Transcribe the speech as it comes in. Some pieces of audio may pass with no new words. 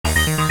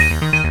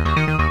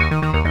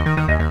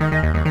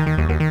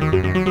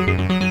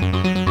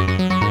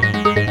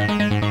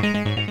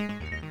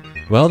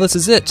Well, this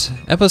is it,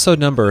 episode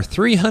number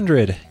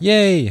 300,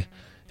 yay!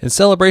 In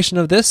celebration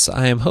of this,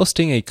 I am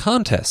hosting a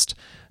contest,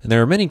 and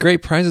there are many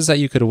great prizes that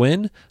you could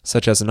win,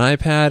 such as an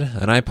iPad,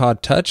 an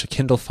iPod Touch, a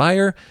Kindle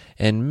Fire,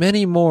 and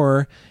many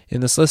more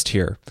in this list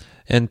here.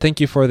 And thank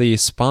you for the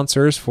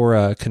sponsors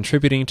for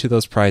contributing to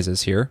those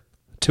prizes here.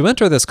 To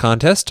enter this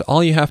contest,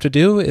 all you have to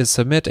do is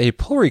submit a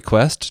pull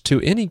request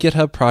to any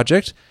GitHub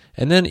project,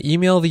 and then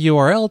email the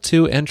URL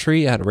to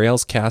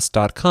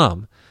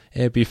entry@railscast.com.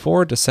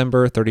 before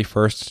December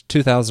 31st,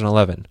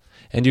 2011,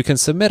 and you can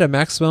submit a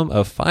maximum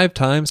of 5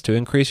 times to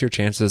increase your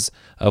chances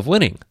of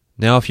winning.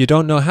 Now, if you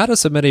don't know how to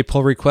submit a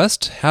pull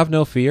request, have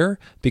no fear,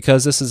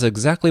 because this is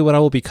exactly what I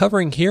will be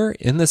covering here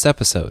in this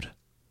episode.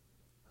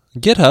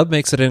 GitHub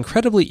makes it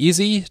incredibly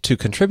easy to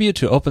contribute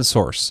to open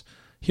source.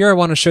 Here I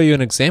want to show you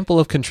an example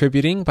of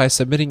contributing by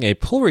submitting a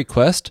pull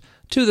request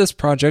to this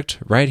project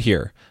right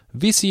here,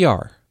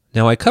 VCR.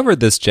 Now, I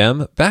covered this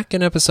gem back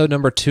in episode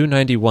number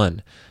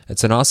 291.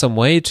 It's an awesome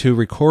way to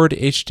record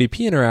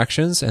HTTP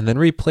interactions and then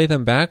replay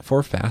them back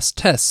for fast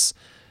tests.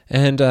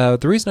 And the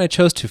reason I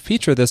chose to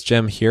feature this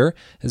gem here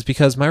is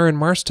because Myron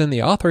Marston,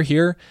 the author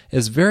here,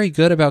 is very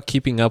good about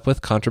keeping up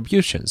with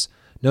contributions.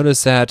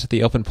 Notice that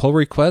the open pull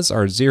requests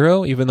are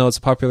 0, even though it's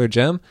a popular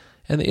gem,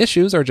 and the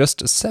issues are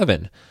just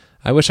 7.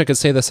 I wish I could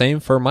say the same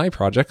for my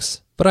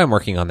projects, but I'm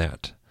working on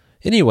that.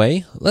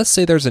 Anyway, let's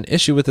say there's an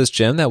issue with this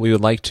gem that we would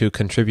like to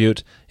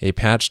contribute a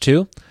patch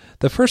to.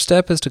 The first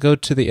step is to go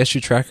to the issue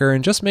tracker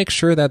and just make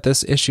sure that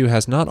this issue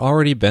has not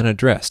already been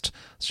addressed.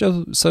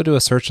 So do a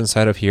search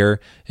inside of here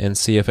and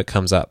see if it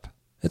comes up.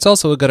 It's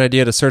also a good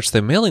idea to search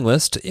the mailing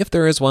list if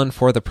there is one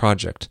for the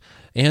project.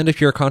 And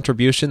if your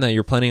contribution that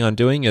you're planning on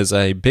doing is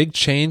a big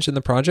change in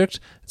the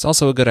project, it's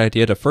also a good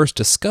idea to first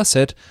discuss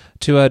it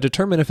to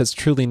determine if it's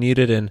truly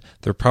needed and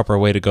the proper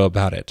way to go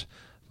about it.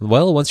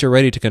 Well, once you're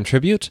ready to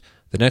contribute,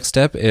 the next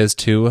step is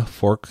to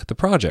fork the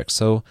project.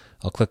 So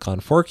I'll click on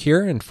fork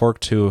here and fork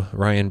to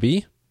Ryan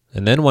B.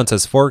 And then once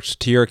it's forked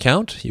to your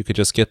account, you could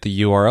just get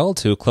the URL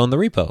to clone the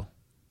repo.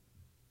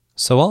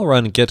 So I'll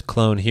run git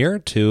clone here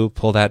to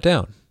pull that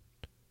down.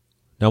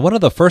 Now, one of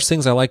the first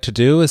things I like to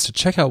do is to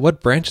check out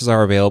what branches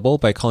are available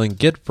by calling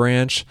git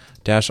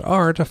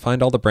branch-r to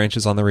find all the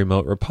branches on the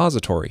remote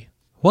repository.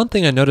 One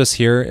thing I notice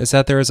here is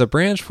that there is a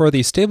branch for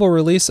the stable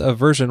release of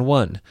version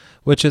 1,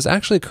 which is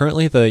actually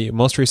currently the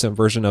most recent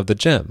version of the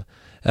gem.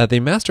 The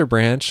master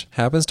branch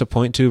happens to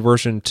point to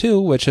version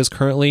 2, which is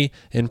currently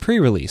in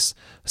pre-release.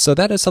 So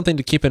that is something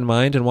to keep in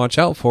mind and watch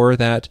out for,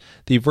 that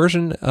the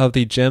version of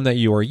the gem that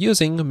you are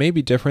using may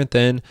be different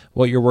than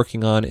what you're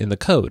working on in the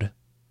code.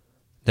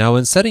 Now,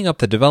 in setting up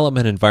the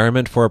development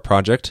environment for a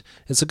project,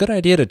 it's a good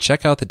idea to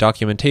check out the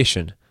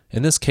documentation.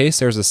 In this case,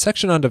 there's a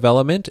section on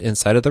development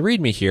inside of the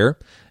README here,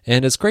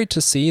 and it's great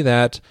to see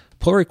that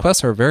pull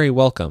requests are very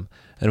welcome.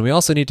 And we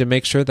also need to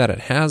make sure that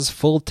it has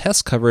full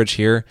test coverage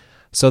here.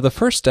 So the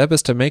first step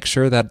is to make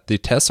sure that the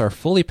tests are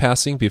fully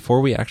passing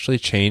before we actually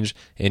change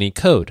any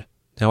code.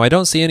 Now, I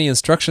don't see any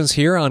instructions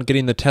here on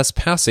getting the test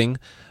passing,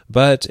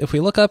 but if we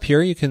look up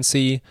here, you can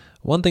see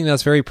one thing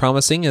that's very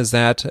promising is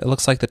that it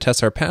looks like the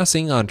tests are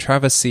passing on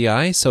Travis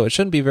CI, so it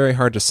shouldn't be very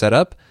hard to set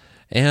up.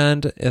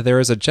 And there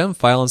is a gem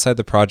file inside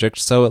the project,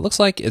 so it looks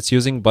like it's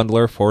using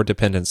Bundler for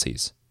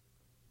dependencies.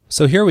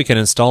 So here we can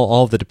install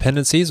all of the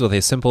dependencies with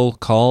a simple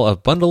call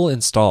of bundle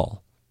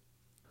install.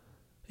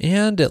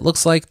 And it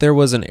looks like there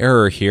was an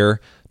error here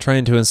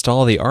trying to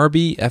install the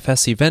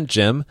RBFS event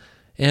gem,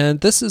 and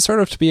this is sort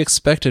of to be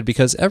expected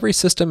because every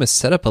system is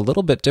set up a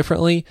little bit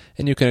differently,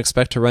 and you can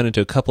expect to run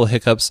into a couple of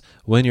hiccups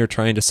when you're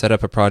trying to set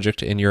up a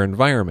project in your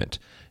environment.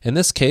 In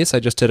this case,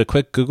 I just did a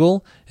quick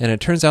Google, and it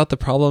turns out the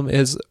problem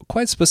is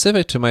quite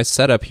specific to my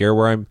setup here,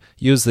 where I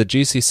use the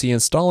GCC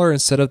installer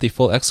instead of the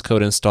full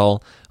Xcode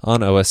install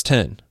on OS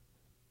X.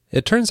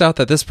 It turns out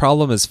that this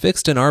problem is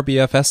fixed in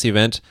RBFS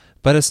event,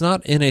 but it's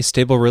not in a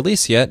stable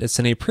release yet, it's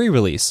in a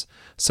pre-release.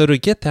 So to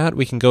get that,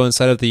 we can go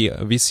inside of the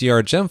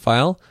VCR gem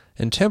file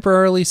and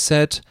temporarily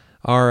set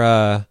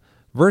our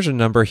version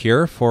number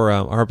here for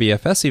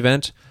RBFS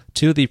event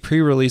to the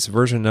pre-release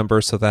version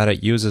number so that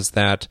it uses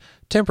that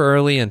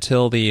temporarily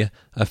until the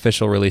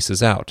official release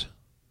is out.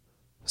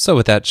 So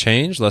with that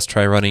change, let's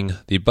try running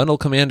the bundle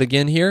command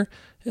again here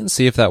and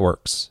see if that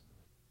works.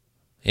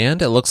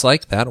 And it looks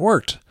like that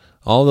worked.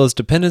 All those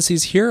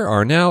dependencies here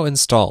are now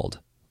installed.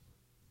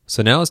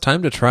 So now it's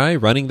time to try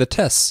running the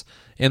tests,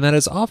 and that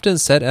is often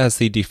set as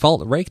the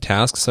default rake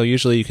task, so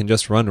usually you can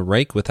just run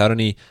rake without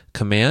any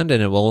command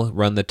and it will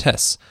run the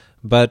tests.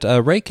 But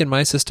rake in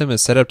my system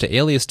is set up to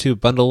alias2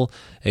 bundle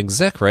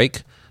exec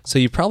rake, so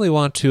you probably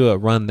want to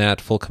run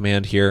that full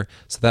command here,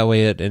 so that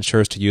way it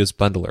ensures to use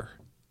bundler.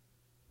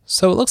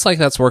 So it looks like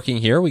that's working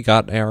here. We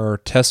got our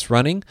tests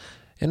running,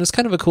 and it's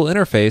kind of a cool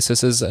interface.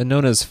 This is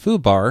known as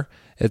foobar.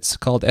 It's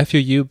called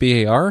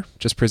FUUBAR,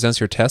 just presents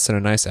your tests in a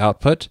nice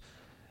output.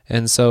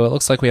 And so it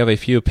looks like we have a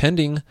few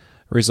pending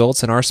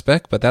results in our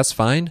spec, but that's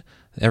fine.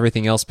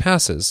 Everything else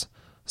passes.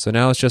 So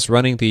now it's just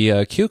running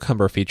the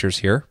cucumber features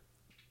here.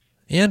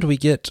 And we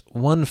get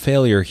one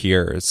failure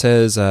here. It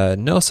says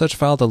no such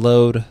file to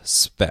load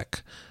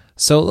spec.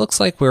 So it looks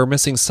like we're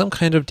missing some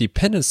kind of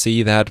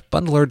dependency that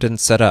Bundler didn't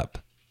set up.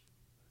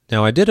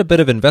 Now I did a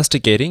bit of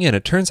investigating, and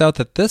it turns out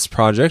that this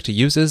project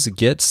uses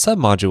Git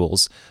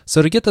submodules.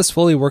 So to get this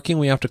fully working,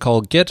 we have to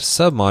call Git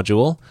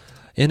submodule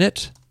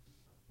init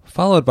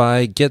followed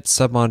by Git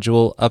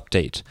submodule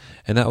update,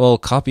 and that will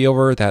copy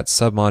over that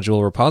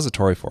submodule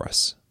repository for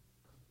us.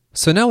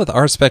 So now with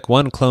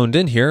rspec1 cloned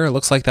in here, it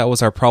looks like that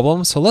was our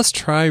problem, so let's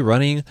try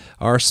running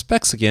our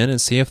specs again and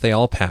see if they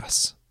all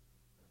pass.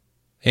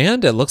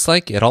 And it looks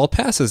like it all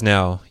passes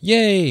now.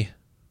 Yay!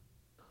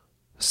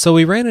 So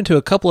we ran into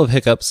a couple of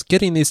hiccups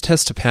getting these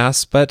tests to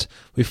pass, but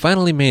we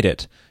finally made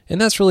it.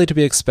 And that's really to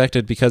be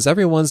expected because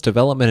everyone's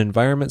development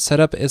environment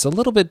setup is a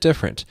little bit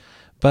different.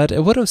 But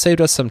it would have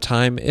saved us some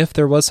time if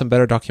there was some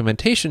better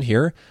documentation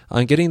here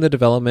on getting the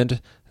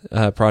development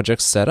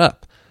projects set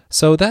up.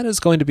 So that is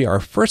going to be our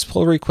first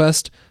pull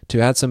request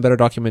to add some better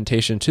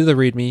documentation to the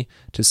README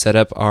to set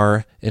up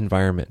our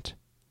environment.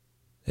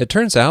 It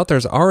turns out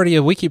there's already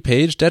a wiki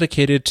page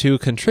dedicated to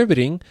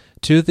contributing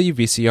to the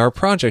VCR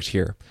project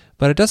here,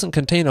 but it doesn't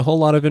contain a whole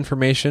lot of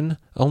information,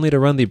 only to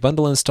run the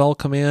bundle install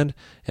command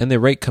and the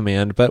rake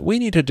command, but we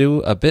need to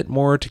do a bit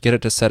more to get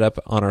it to set up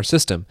on our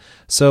system.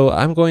 So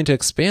I'm going to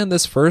expand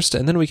this first,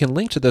 and then we can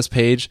link to this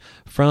page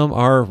from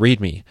our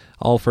README.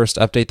 I'll first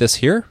update this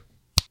here.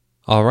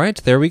 All right,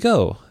 there we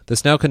go.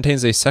 This now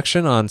contains a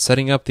section on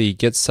setting up the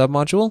Git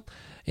submodule,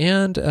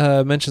 and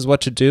mentions what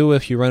to do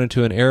if you run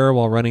into an error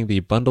while running the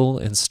bundle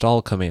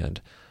install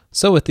command.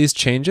 So with these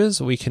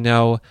changes, we can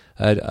now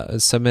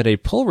submit a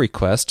pull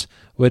request,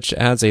 which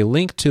adds a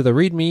link to the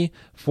README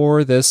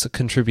for this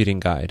contributing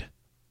guide.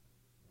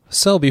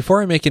 So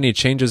before I make any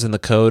changes in the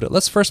code,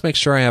 let's first make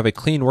sure I have a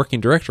clean working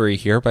directory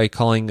here by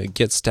calling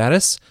git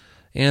status.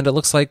 And it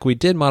looks like we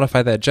did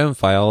modify that gem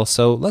file,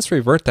 so let's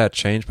revert that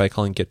change by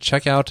calling git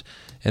checkout,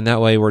 and that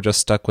way we're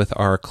just stuck with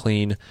our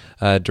clean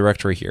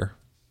directory here.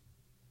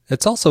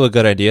 It's also a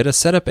good idea to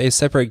set up a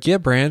separate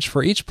Git branch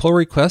for each pull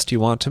request you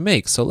want to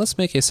make. So let's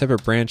make a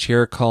separate branch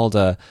here called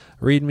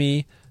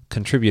README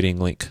contributing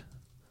link,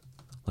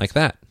 like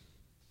that.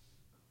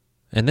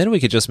 And then we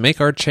could just make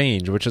our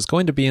change, which is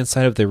going to be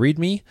inside of the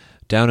README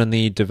down in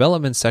the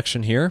development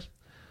section here.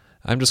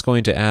 I'm just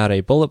going to add a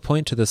bullet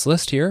point to this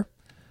list here,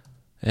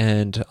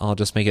 and I'll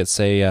just make it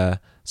say,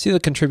 see the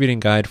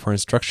contributing guide for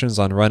instructions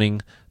on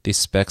running the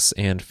specs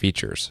and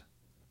features.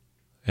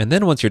 And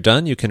then once you're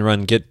done, you can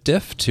run git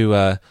diff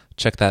to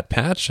check that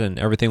patch, and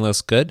everything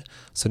looks good.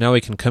 So now we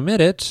can commit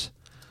it,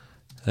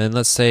 and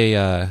let's say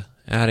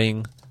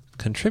adding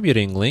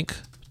contributing link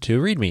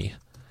to README.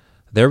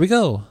 There we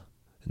go.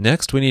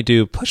 Next, we need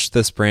to push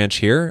this branch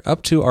here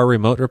up to our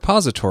remote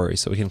repository.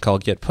 So we can call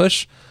git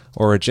push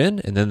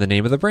origin and then the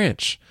name of the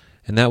branch.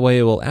 And that way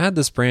it will add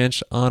this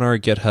branch on our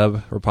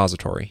GitHub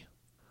repository.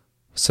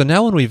 So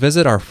now when we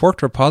visit our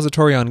forked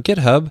repository on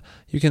GitHub,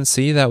 you can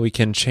see that we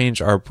can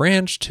change our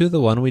branch to the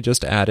one we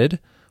just added,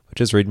 which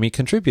is README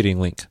contributing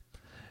link.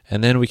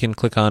 And then we can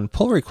click on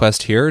pull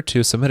request here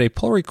to submit a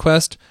pull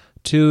request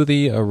to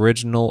the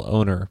original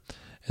owner.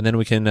 And then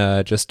we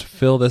can just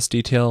fill this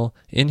detail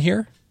in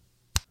here.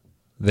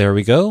 There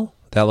we go.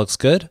 That looks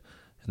good.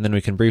 And then we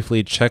can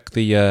briefly check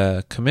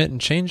the commit and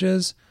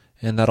changes,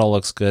 and that all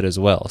looks good as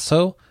well.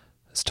 So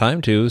it's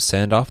time to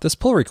send off this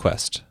pull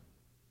request.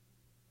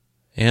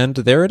 And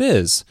there it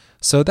is.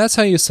 So that's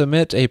how you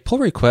submit a pull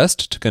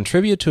request to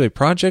contribute to a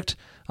project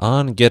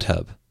on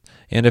GitHub.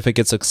 And if it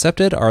gets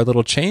accepted, our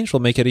little change will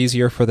make it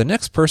easier for the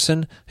next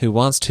person who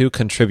wants to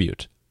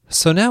contribute.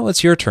 So now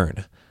it's your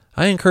turn.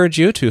 I encourage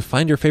you to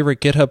find your favorite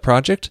GitHub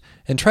project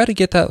and try to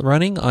get that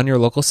running on your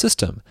local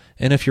system.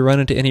 And if you run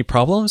into any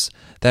problems,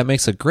 that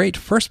makes a great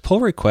first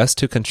pull request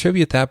to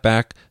contribute that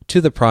back to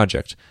the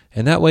project.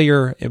 And that way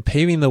you're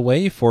paving the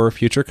way for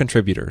future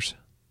contributors.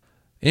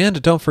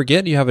 And don't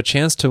forget, you have a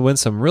chance to win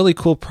some really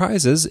cool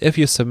prizes if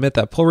you submit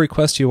that pull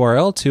request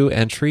URL to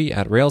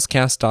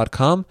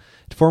entry@railscast.com.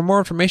 For more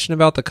information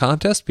about the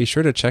contest, be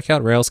sure to check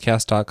out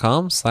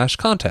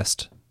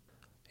railscast.com/contest.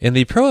 In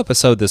the pro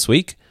episode this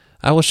week,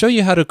 I will show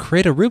you how to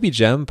create a Ruby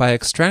gem by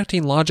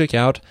extracting logic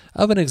out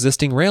of an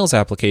existing Rails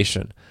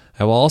application.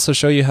 I will also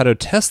show you how to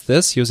test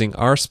this using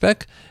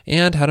rspec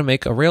and how to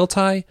make a rail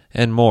tie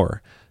and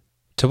more.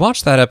 To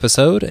watch that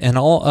episode and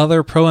all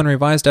other pro and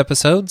revised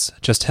episodes,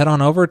 just head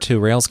on over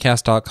to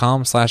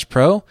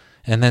railscast.com/pro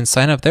and then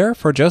sign up there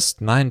for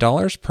just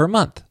 $9 per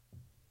month.